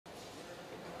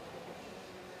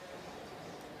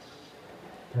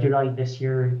July this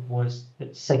year was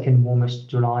the second warmest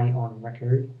July on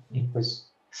record. It was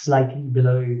slightly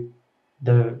below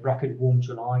the record warm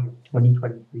July of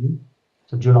 2023.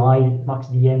 So July marks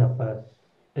the end of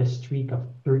a streak of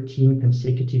 13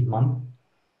 consecutive months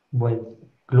with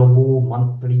global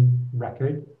monthly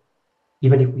record.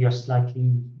 Even if we are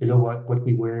slightly below what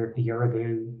we were a year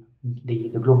ago, the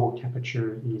global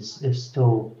temperature is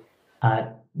still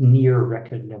at near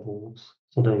record levels.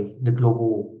 So the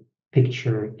global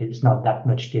picture is not that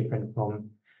much different from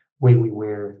where we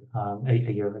were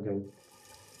a year ago.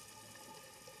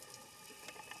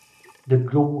 The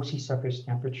global sea surface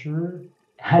temperature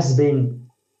has been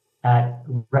at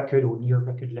record or near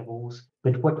record levels,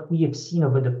 but what we have seen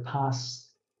over the past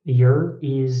year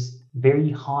is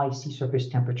very high sea surface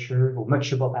temperature or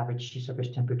much above average sea surface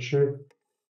temperature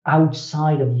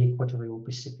outside of the equatorial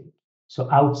Pacific, so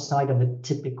outside of the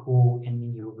typical El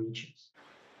Nino regions.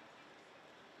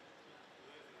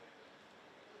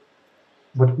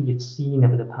 What we had seen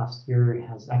over the past year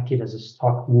has acted as a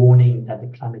stark warning that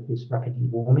the climate is rapidly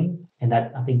warming, and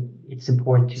that I think it's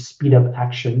important to speed up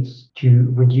actions to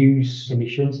reduce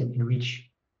emissions and reach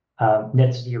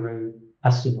net zero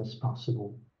as soon as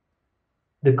possible.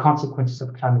 The consequences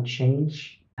of climate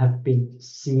change have been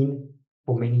seen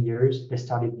for many years. They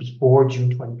started before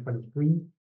June 2023,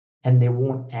 and they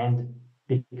won't end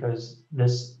because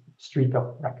this streak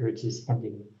of records is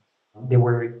ending. There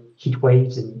were heat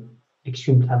waves and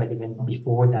extreme climate events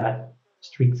before that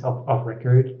streaks of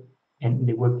record, and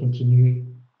they will continue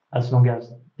as long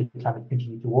as the climate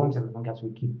continues to warm, as long as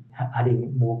we keep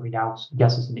adding more greenhouse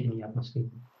gases in the atmosphere.